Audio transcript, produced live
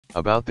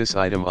About this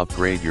item: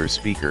 upgrade your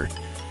speaker.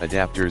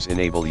 Adapters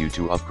enable you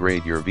to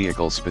upgrade your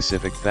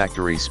vehicle-specific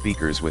factory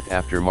speakers with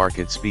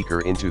aftermarket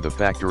speaker into the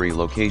factory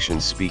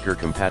location's speaker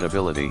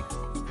compatibility.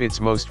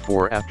 Fits most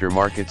for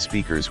aftermarket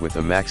speakers with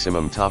a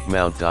maximum top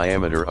mount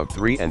diameter of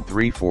 3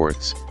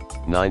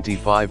 3/4,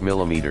 95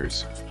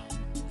 mm.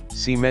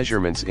 See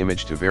measurements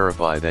image to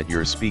verify that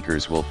your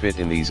speakers will fit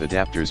in these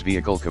adapters.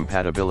 Vehicle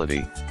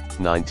compatibility,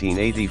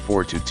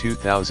 1984 to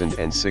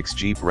 2006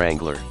 Jeep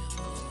Wrangler.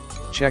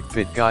 Check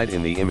fit guide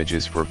in the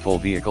images for full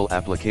vehicle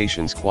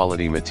applications.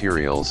 Quality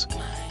materials,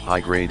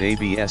 high-grade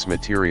ABS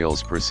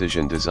materials,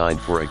 precision designed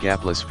for a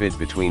gapless fit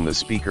between the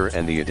speaker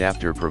and the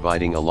adapter,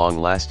 providing a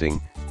long-lasting,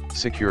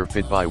 secure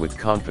fit. Buy with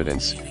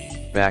confidence,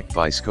 backed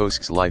by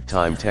Scosche's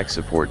lifetime tech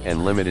support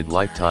and limited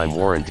lifetime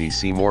warranty.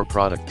 See more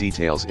product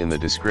details in the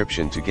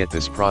description to get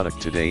this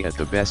product today at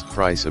the best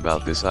price.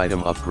 About this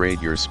item: upgrade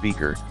your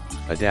speaker.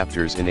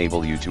 Adapters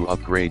enable you to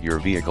upgrade your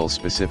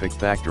vehicle-specific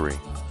factory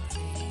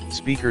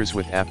speakers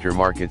with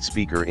aftermarket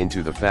speaker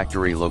into the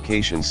factory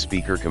location's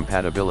speaker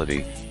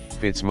compatibility.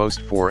 Fits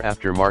most for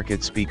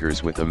aftermarket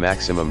speakers with a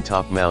maximum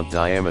top mount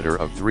diameter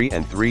of 3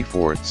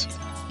 3/4,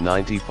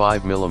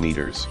 95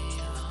 mm.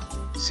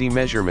 See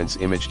measurements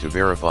image to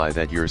verify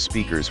that your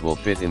speakers will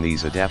fit in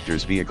these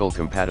adapters. Vehicle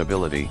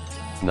compatibility,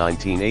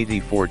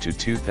 1984 to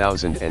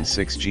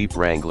 2006 Jeep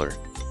Wrangler.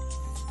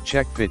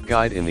 Check fit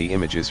guide in the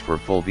images for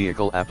full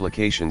vehicle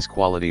applications.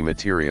 Quality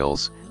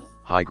materials,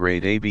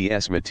 high-grade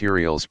ABS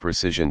materials,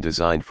 precision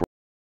designed for